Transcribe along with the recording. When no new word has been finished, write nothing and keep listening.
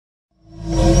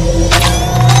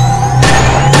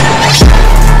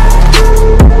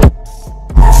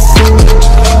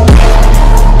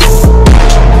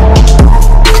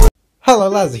Hello,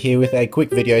 Lazar here with a quick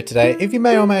video today. If you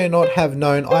may or may not have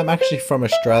known, I'm actually from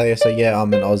Australia, so yeah,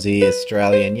 I'm an Aussie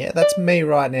Australian. Yeah, that's me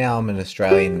right now. I'm an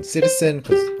Australian citizen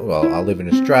because, well, I live in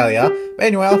Australia. But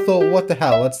anyway, I thought, what the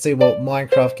hell, let's see what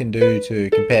Minecraft can do to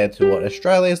compare to what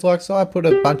Australia is like. So I put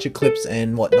a bunch of clips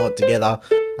and whatnot together.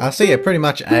 So yeah, pretty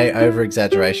much a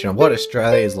over-exaggeration of what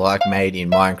Australia is like made in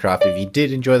Minecraft. If you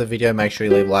did enjoy the video, make sure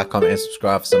you leave a like, comment, and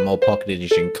subscribe for some more Pocket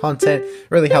Edition content.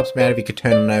 It really helps me out if you could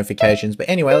turn on notifications. But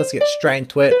anyway, let's get straight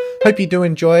into it. Hope you do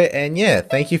enjoy it, and yeah,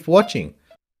 thank you for watching.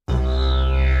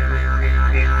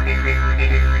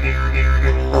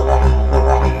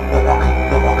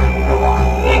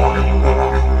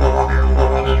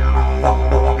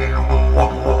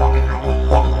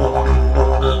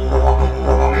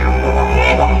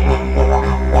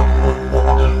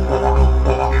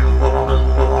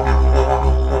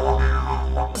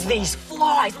 These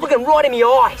flies looking right in my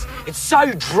eyes. It's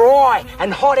so dry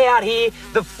and hot out here.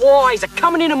 The flies are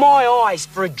coming into my eyes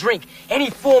for a drink, any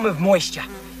form of moisture.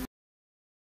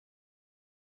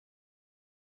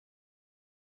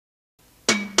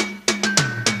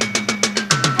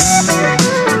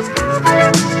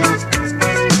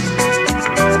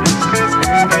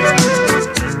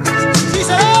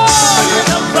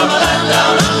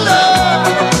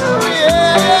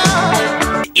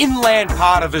 Inland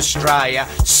part of Australia,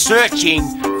 searching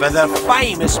for the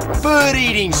famous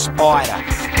bird-eating spider.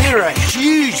 They're a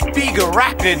huge, big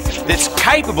arachnid that's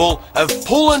capable of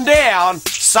pulling down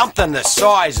something the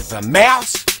size of a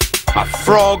mouse, a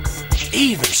frog,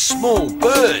 even small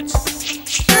birds.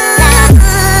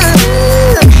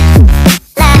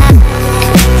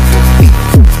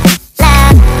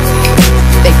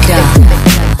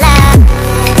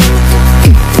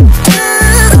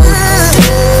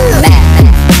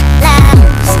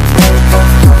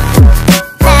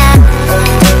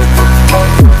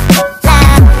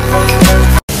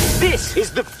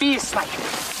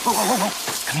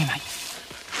 Come here, mate.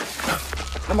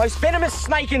 The most venomous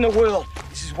snake in the world.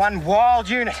 This is one wild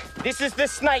unit. This is the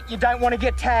snake you don't want to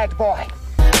get tagged by.